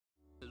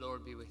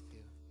Lord be with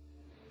you.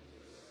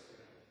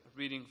 A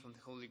reading from the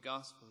Holy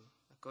Gospel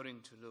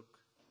according to Luke.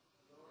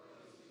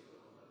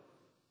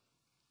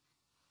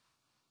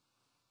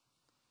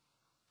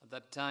 At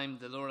that time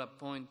the Lord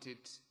appointed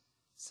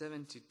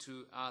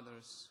 72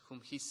 others,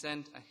 whom he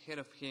sent ahead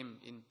of him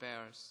in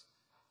pairs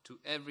to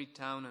every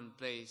town and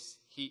place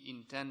he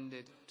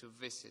intended to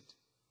visit.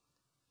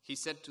 He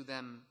said to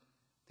them,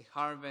 "The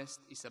harvest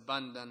is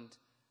abundant,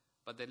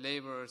 but the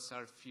laborers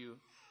are few.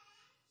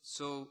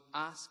 So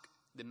ask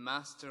the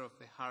master of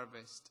the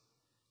harvest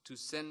to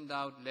send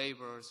out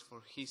laborers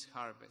for his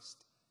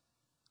harvest.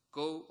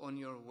 Go on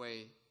your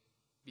way.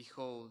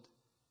 Behold,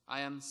 I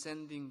am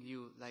sending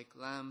you like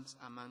lambs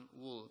among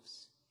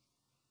wolves.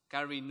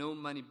 Carry no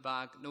money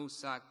bag, no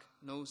sack,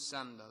 no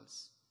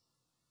sandals,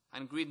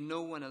 and greet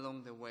no one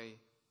along the way.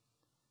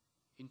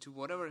 Into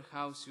whatever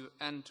house you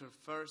enter,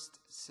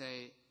 first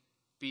say,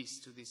 'Peace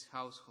to this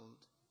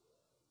household.'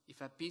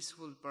 If a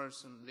peaceful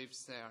person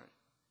lives there,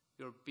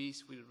 your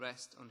peace will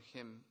rest on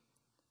him,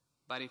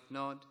 but if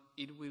not,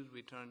 it will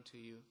return to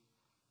you.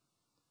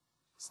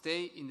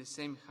 Stay in the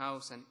same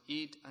house and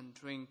eat and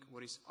drink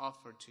what is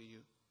offered to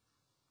you,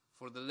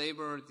 for the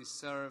laborer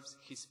deserves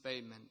his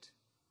payment.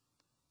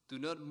 Do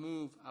not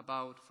move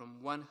about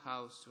from one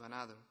house to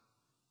another.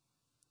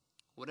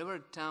 Whatever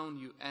town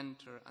you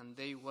enter and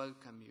they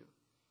welcome you,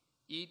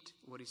 eat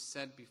what is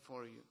set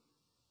before you.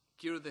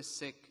 Cure the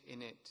sick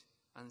in it,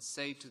 and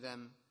say to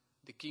them,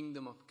 'The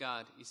kingdom of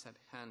God is at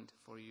hand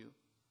for you.'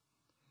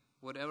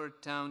 Whatever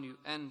town you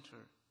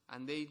enter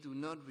and they do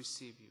not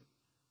receive you,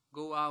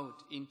 go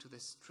out into the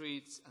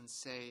streets and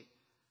say,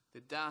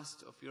 'The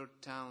dust of your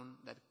town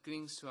that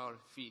clings to our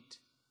feet,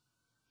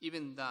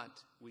 even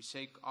that we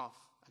shake off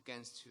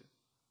against you.'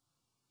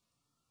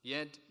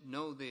 Yet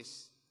know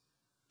this,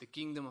 the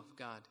kingdom of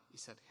God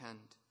is at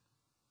hand.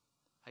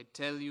 I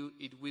tell you,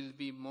 it will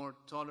be more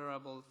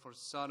tolerable for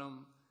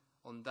Sodom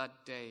on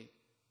that day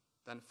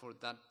than for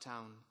that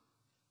town."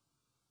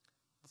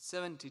 The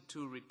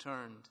 72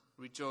 returned,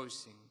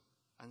 rejoicing,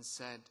 and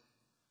said,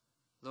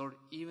 "Lord,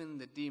 even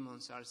the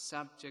demons are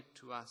subject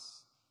to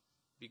us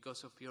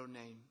because of your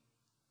name."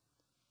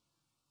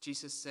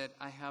 Jesus said,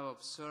 "I have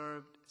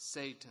observed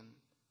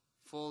Satan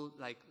fall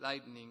like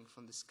lightning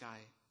from the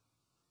sky.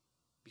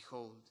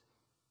 Behold,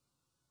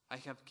 I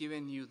have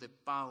given you the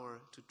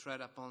power to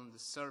tread upon the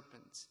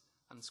serpents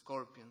and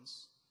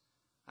scorpions,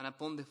 and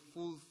upon the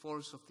full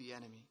force of the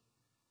enemy,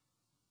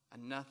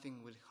 and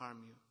nothing will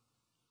harm you.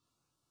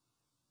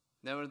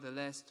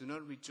 Nevertheless, do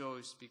not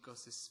rejoice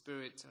because the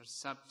spirits are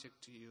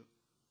subject to you,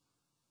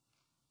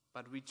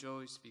 but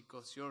rejoice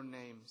because your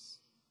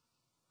names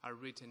are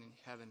written in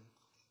heaven."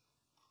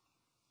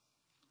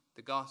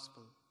 The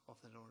Gospel of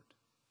the Lord.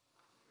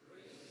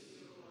 Praise to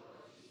you,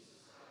 Lord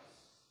Jesus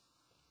Christ.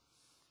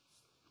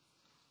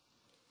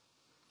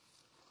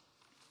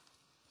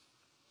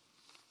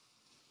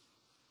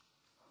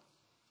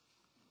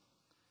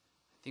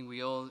 I think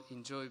we all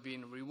enjoy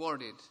being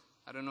rewarded.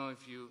 I don't know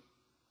if you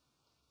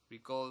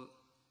recall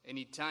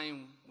any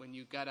time when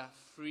you got a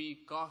free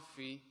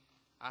coffee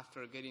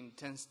after getting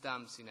 10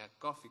 stamps in a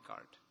coffee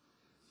card.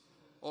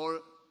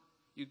 Or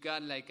you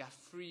got like a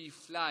free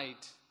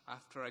flight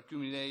after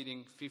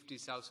accumulating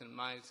 50,000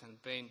 miles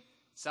and paying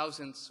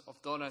thousands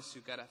of dollars.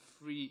 You got a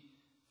free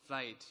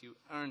flight, you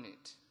earn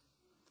it.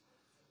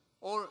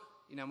 Or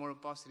in a more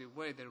positive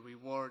way, the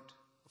reward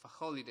of a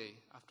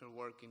holiday after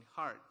working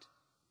hard.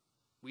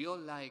 We all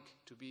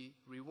like to be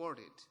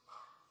rewarded.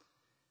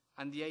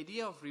 And the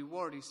idea of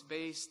reward is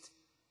based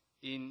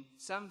in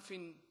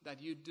something that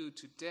you do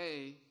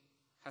today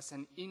has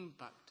an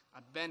impact,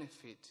 a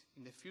benefit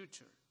in the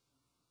future.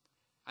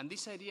 And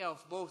this idea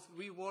of both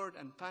reward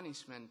and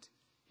punishment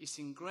is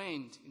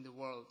ingrained in the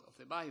world of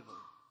the Bible.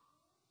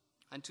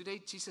 And today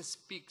Jesus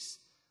speaks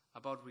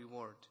about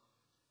reward.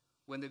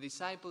 When the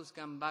disciples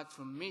come back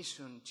from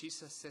mission,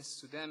 Jesus says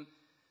to them,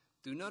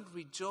 "Do not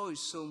rejoice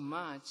so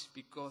much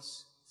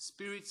because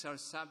spirits are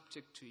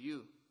subject to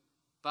you,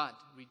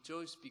 but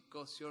rejoice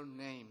because your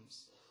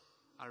names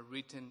are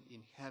written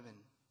in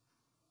heaven."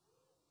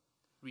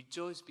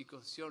 Rejoice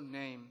because your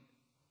name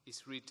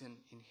is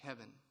written in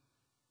heaven.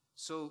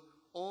 So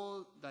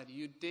all that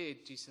you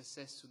did, Jesus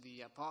says to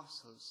the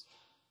apostles,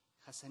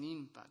 has an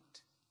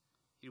impact.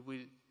 It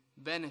will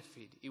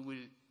benefit. It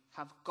will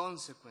have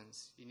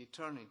consequence in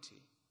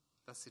eternity.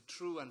 That's the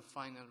true and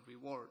final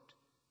reward,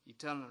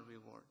 eternal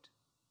reward.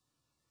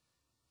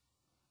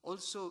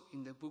 Also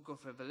in the book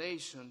of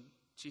Revelation,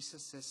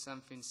 Jesus says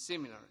something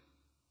similar.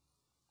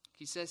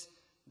 He says,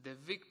 "The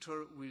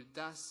victor will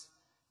thus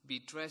be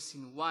dressed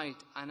in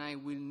white, and I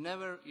will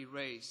never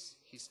erase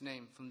his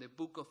name from the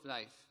book of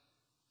life,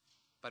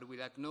 but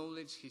will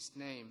acknowledge his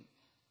name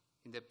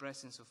in the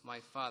presence of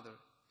my Father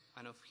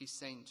and of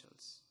his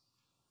angels."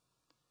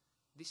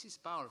 This is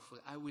powerful.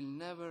 I will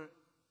never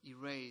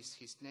erase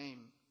his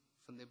name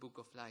from the book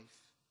of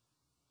life,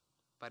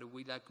 but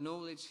will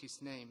acknowledge his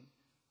name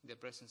in the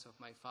presence of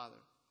my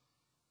Father.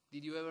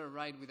 Did you ever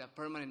write with a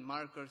permanent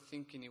marker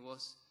thinking it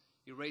was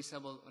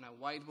erasable on a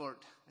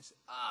whiteboard? I said,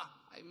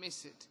 I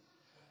miss it.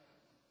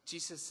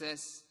 Jesus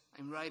says,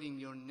 I'm writing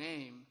your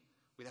name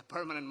with a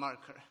permanent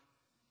marker,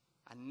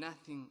 and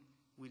nothing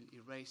will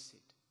erase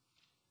it.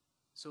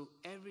 So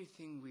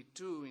everything we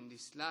do in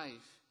this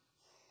life,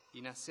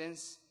 in a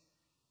sense,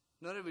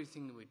 not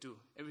everything we do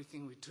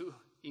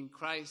in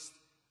Christ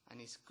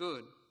and is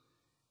good,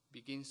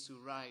 begins to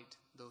write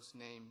those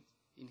names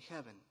in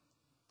heaven.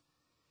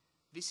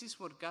 This is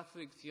what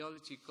Catholic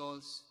theology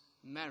calls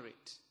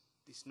merit,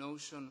 this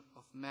notion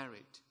of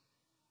merit.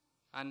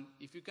 And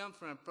if you come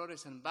from a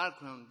Protestant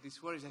background,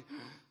 this word is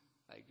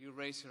like you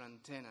raise your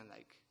antenna,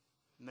 like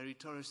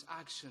meritorious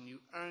action, you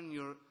earn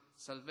your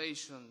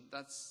salvation.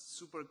 That's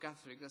super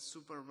Catholic, that's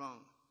super wrong.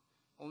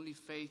 Only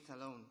faith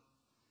alone.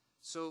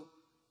 So,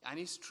 and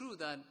it's true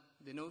that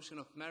the notion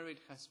of merit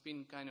has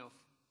been kind of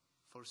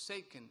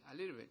forsaken a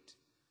little bit.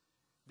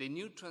 The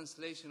new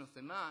translation of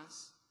the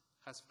Mass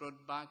has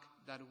brought back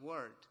that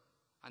word,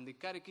 and the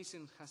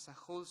Catechism has a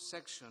whole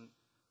section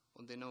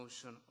on the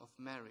notion of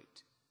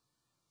merit.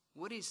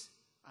 What is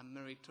a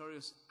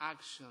meritorious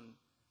action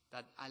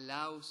that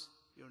allows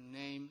your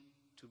name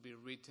to be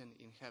written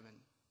in heaven?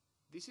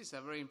 This is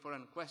a very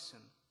important question,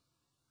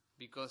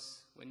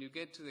 because when you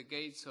get to the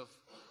gates of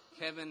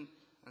heaven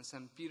and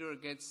St. Peter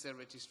gets the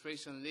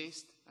registration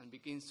list and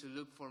begins to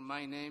look for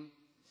my name,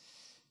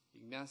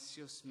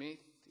 Ignacio Smith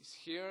is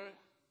here,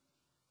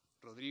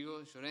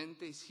 Rodrigo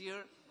Llorente is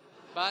here,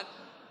 but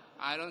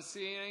I don't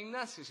see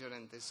Ignacio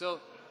Llorente. So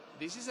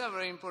this is a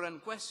very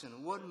important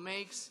question. What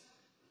makes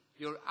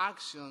your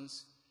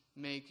actions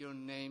make your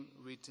name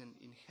written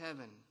in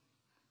heaven?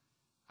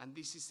 And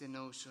this is the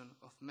notion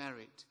of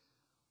merit.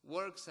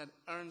 Works that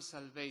earn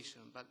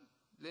salvation. But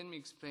let me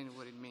explain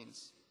what it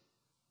means.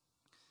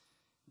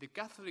 The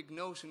Catholic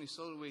notion is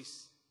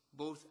always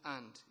both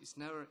and. It's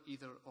never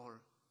either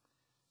or.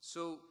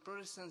 So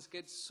Protestants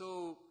get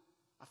so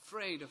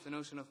afraid of the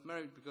notion of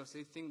merit because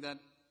they think that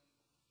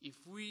if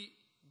we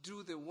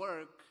do the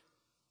work,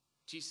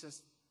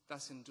 Jesus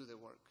doesn't do the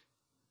work.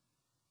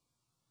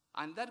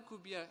 And that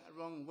could be a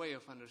wrong way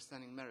of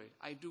understanding merit.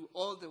 I do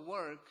all the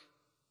work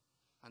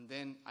and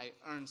then I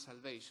earn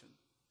salvation.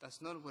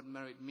 That's not what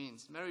merit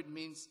means. Merit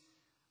means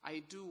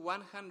I do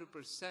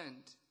 100%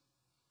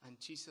 and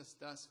Jesus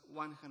does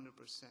 100%.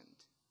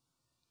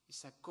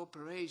 It's a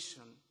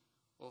cooperation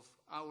of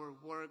our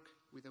work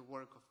with the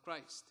work of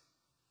Christ.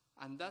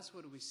 And that's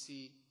what we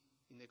see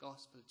in the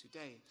gospel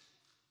today.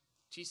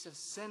 Jesus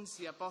sends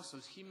the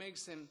apostles. He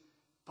makes them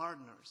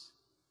partners,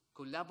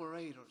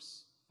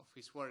 collaborators of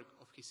his work,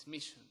 of his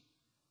mission.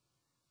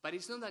 But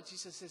it's not that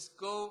Jesus says,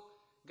 go,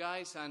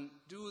 guys, and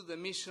do the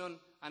mission,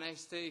 and I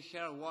stay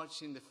here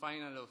watching the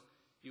final of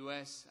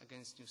US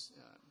against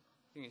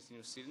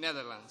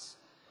Netherlands.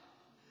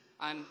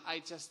 And I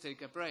just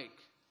take a break.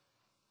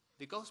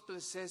 The gospel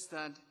says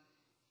that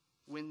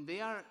when they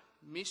are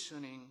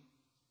missioning,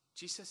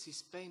 Jesus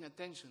is paying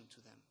attention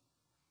to them.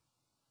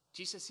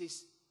 Jesus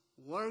is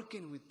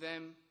working with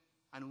them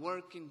and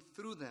working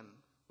through them.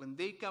 When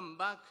they come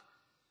back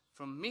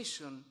from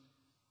mission,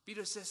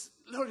 Peter says,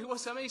 Lord, it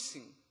was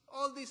amazing.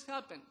 All this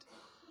happened.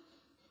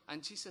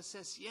 And Jesus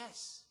says,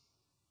 yes,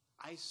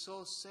 I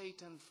saw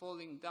Satan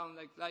falling down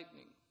like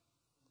lightning.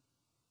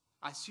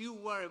 As you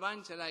were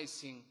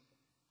evangelizing,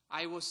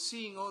 I was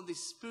seeing all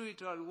this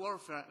spiritual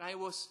warfare, and I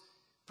was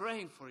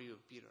praying for you,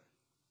 Peter.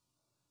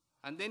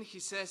 And then he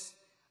says,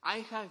 I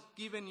have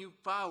given you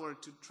power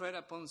to tread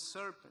upon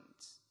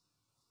serpents.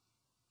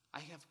 I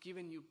have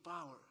given you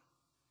power.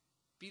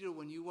 Peter,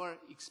 when you were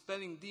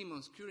expelling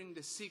demons, curing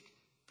the sick,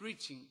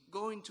 preaching,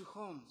 going to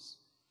homes,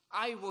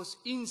 I was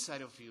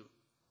inside of you.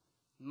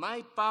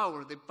 My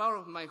power, the power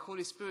of my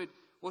Holy Spirit,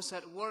 was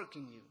at work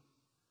in you.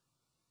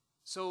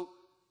 So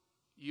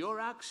your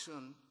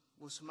action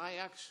was my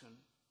action.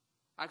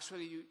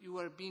 Actually, you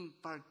are being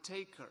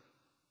partaker,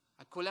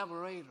 a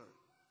collaborator,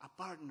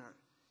 a partner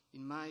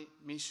in my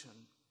mission.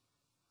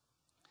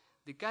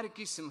 The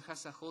Catechism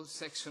has a whole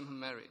section on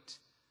merit.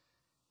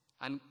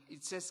 And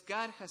it says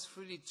God has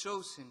freely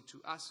chosen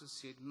to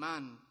associate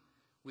man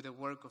with the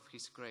work of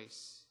his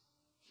grace.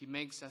 He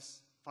makes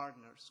us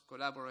partners,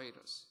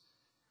 collaborators.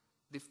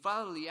 The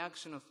fatherly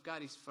action of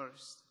God is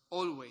first.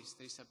 Always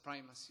there is a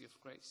primacy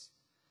of grace.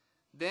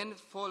 Then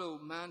follow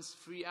man's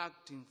free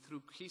acting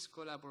through his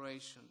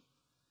collaboration,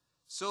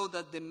 so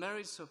that the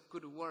merits of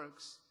good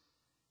works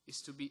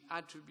is to be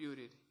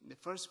attributed in the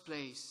first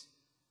place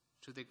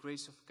to the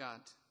grace of God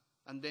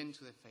and then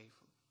to the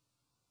faithful.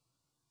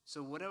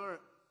 So whatever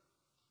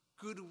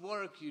good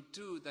work you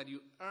do that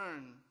you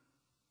earn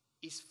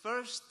is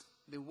first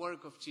the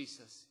work of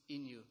Jesus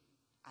in you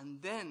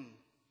and then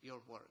your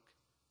work.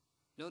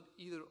 Not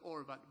either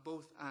or, but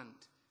both and.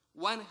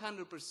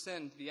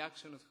 100% the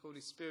action of the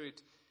Holy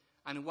Spirit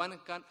and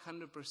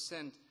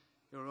 100%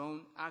 your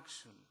own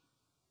action.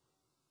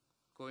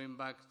 Going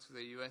back to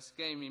the US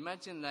game,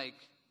 imagine like,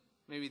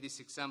 maybe this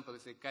example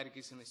if the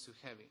catechism is too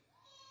heavy.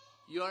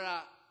 You are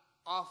an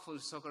awful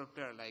soccer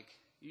player, like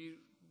you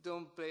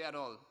don't play at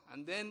all.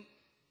 And then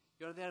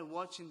you're there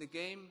watching the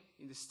game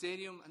in the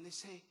stadium and they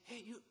say,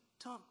 hey, you,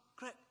 Tom,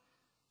 Craig,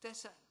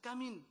 Tessa,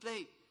 come in,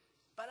 play.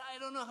 But I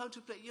don't know how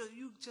to play.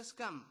 You just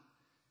come.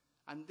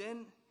 And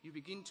then you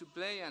begin to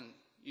play and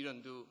you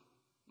don't do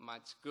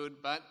much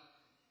good, but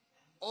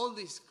all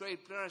these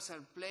great players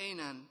are playing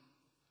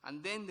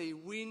and then they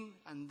win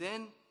and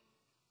then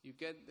you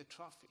get the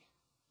trophy.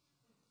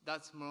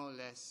 That's more or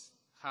less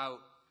how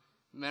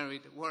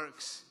merit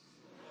works.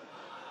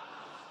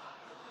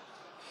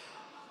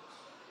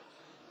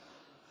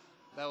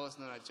 That was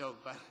not a joke,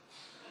 but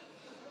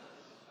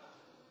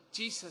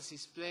Jesus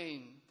is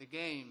playing the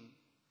game.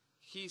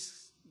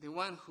 He's the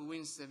one who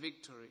wins the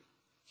victory.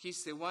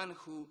 He's the one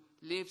who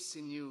lives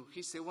in you.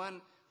 He's the one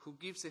who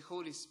gives the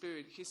Holy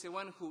Spirit. He's the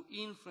one who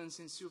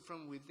influences you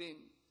from within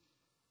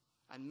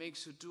and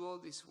makes you do all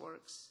these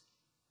works.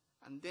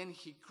 And then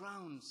he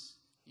crowns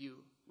you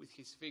with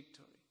his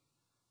victory.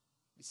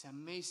 This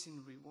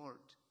amazing reward.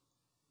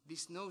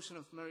 This notion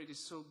of merit is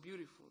so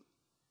beautiful.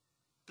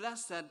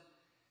 Plus that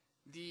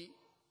the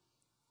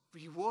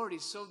reward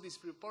is so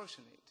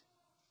disproportionate.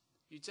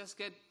 You just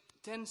get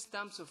 10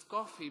 stamps of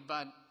coffee,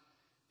 but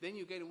then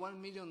you get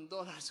 $1 million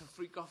of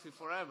free coffee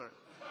forever.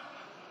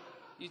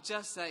 You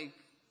just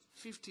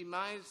 50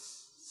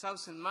 miles,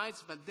 1,000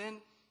 miles, but then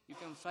you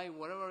can fly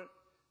wherever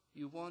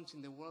you want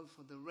in the world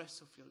for the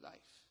rest of your life.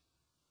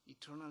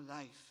 Eternal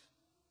life,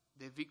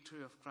 the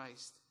victory of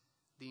Christ,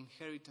 the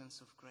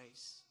inheritance of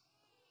grace.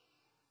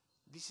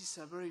 This is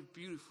a very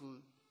beautiful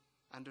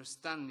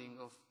understanding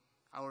of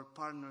our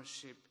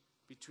partnership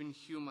between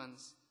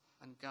humans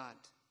and God.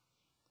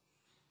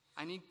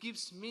 And it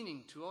gives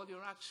meaning to all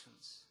your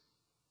actions.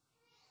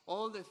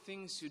 All the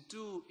things you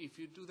do, if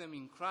you do them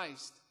in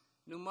Christ,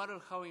 no matter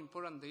how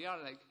important they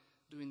are, like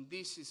doing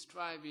dishes,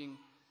 striving,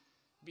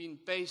 being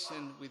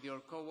patient with your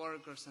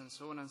co-workers and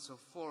so on and so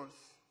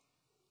forth,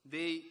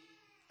 they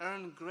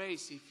earn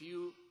grace if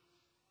you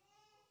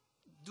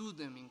do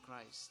them in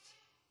Christ.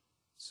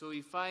 So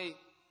if I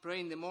pray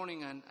in the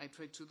morning and I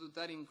try to do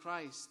that in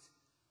Christ,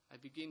 I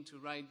begin to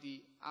write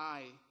the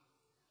I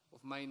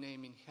of my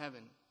name in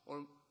heaven.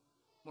 Or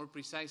more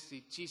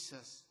precisely,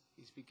 Jesus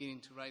is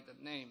beginning to write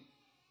that name.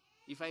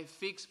 If I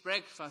fix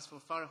breakfast for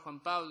Father Juan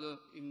Pablo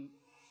in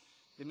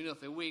the middle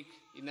of the week,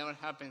 it never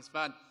happens,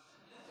 but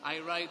I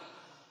write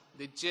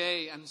the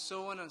J and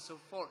so on and so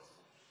forth.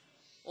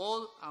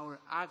 All our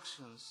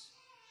actions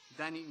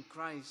done in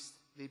Christ,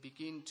 they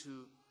begin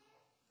to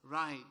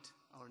write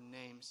our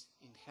names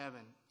in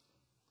heaven.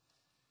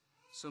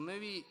 So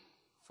maybe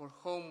for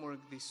homework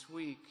this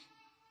week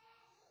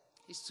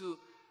is to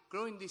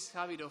grow in this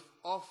habit of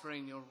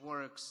offering your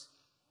works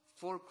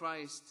for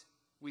Christ,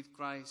 with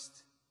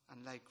Christ,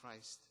 and like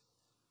Christ.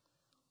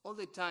 All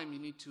the time you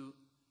need to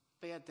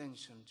pay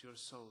attention to your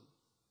soul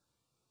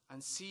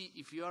and see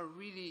if you are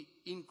really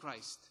in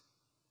Christ,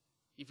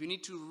 if you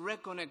need to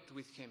reconnect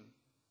with him.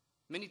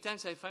 Many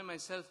times I find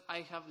myself,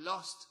 I have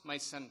lost my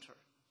center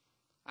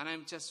and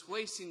I'm just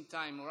wasting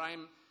time, or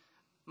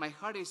my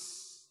heart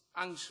is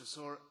anxious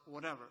or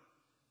whatever.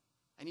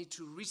 I need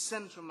to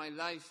recenter my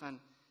life and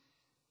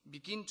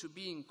begin to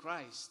be in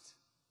Christ,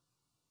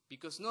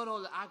 because not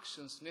all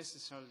actions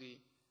necessarily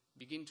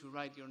begin to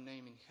write your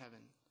name in heaven.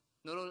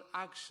 Not all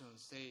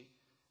actions, they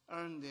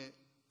earn the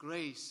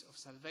grace of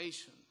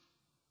salvation.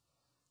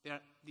 They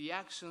are the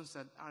actions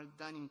that are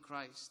done in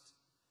Christ.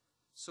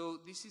 So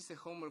this is the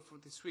homework for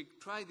this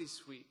week. Try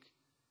this week,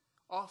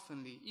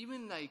 oftenly,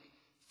 even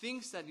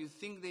things that you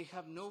think they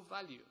have no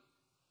value,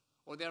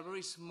 or they are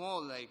very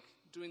small, like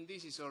doing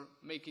dishes or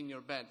making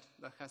your bed.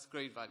 That has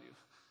great value.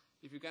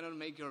 If you cannot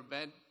make your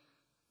bed,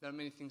 there are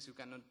many things you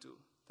cannot do.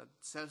 That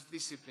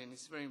self-discipline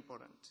is very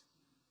important.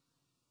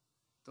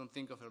 Don't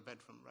think of your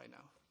bedroom right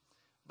now.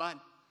 But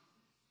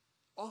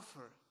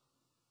offer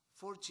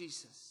for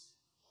Jesus,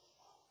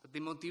 that the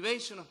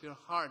motivation of your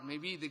heart may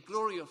be the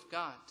glory of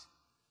God,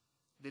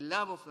 the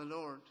love of the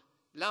Lord,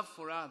 love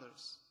for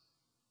others,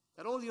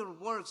 that all your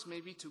works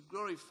may be to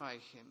glorify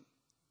him.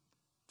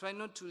 Try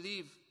not to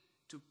live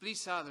to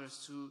please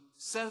others, to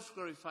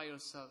self-glorify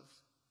yourself.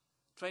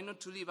 Try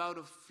not to live out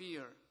of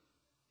fear,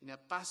 in a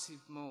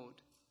passive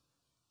mode.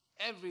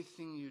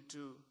 Everything you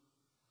do,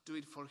 do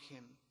it for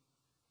him.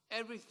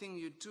 Everything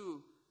you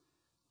do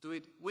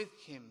it with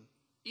him,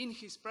 in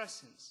his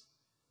presence.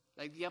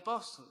 Like the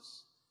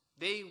apostles,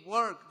 they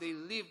work, they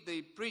live,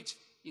 they preach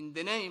in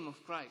the name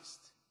of Christ.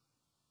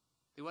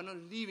 They were not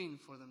living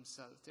for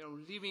themselves. They were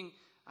living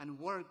and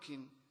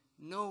working,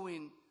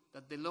 knowing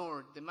that the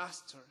Lord, the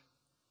Master,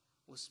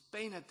 was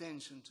paying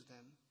attention to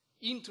them,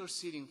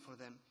 interceding for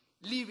them,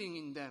 living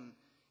in them,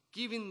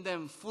 giving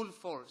them full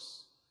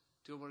force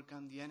to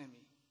overcome the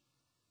enemy.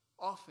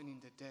 Often in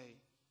the day,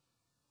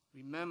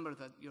 remember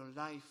that your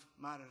life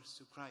matters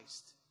to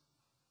Christ,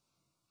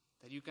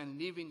 that you can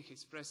live in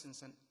his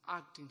presence and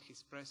act in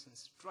his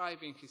presence,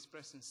 strive in his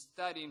presence,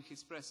 study in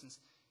his presence,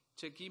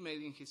 check email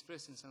in his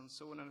presence, and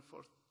so on and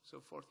so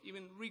forth.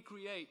 Even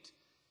recreate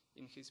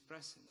in his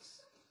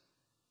presence,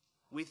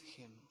 with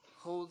him,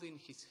 holding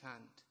his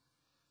hand,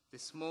 the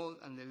small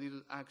and the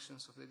little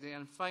actions of the day.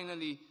 And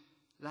finally,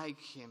 like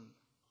him,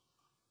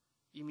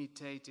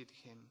 imitated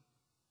him,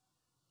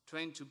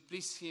 trying to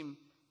please him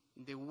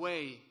in the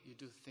way you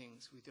do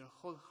things, with your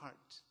whole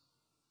heart,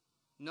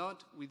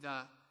 not with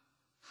a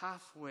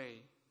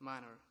halfway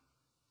manner,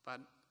 but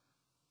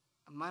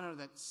a manner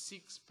that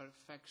seeks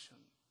perfection.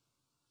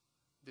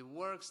 The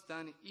works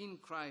done in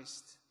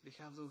Christ, they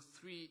have those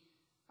three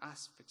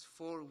aspects: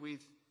 for,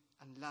 with,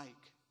 and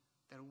like.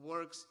 They're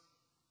works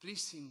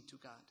pleasing to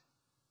God,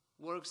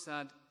 works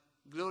that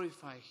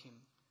glorify Him,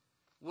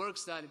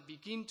 works that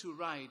begin to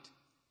write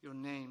your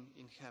name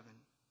in heaven.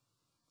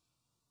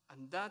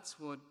 And that's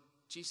what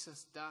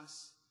Jesus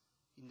does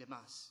in the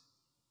Mass.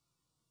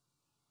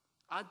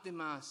 At the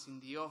Mass, in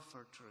the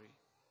offertory,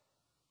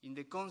 in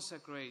the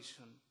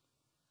consecration,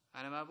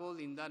 and above all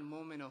in that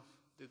moment of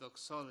the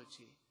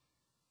doxology,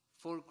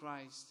 for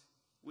Christ,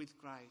 with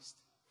Christ,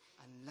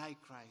 and like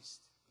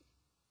Christ,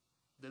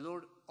 the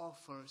Lord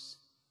offers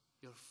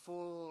your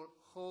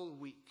whole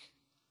week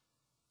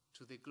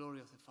to the glory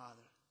of the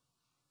Father.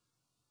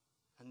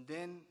 And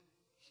then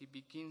He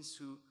begins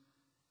to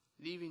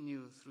live in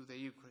you through the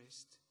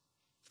Eucharist,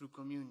 through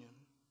communion.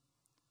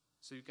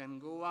 So you can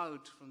go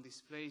out from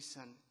this place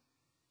and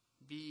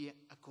be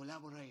a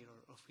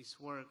collaborator of His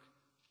work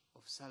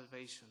of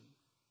salvation,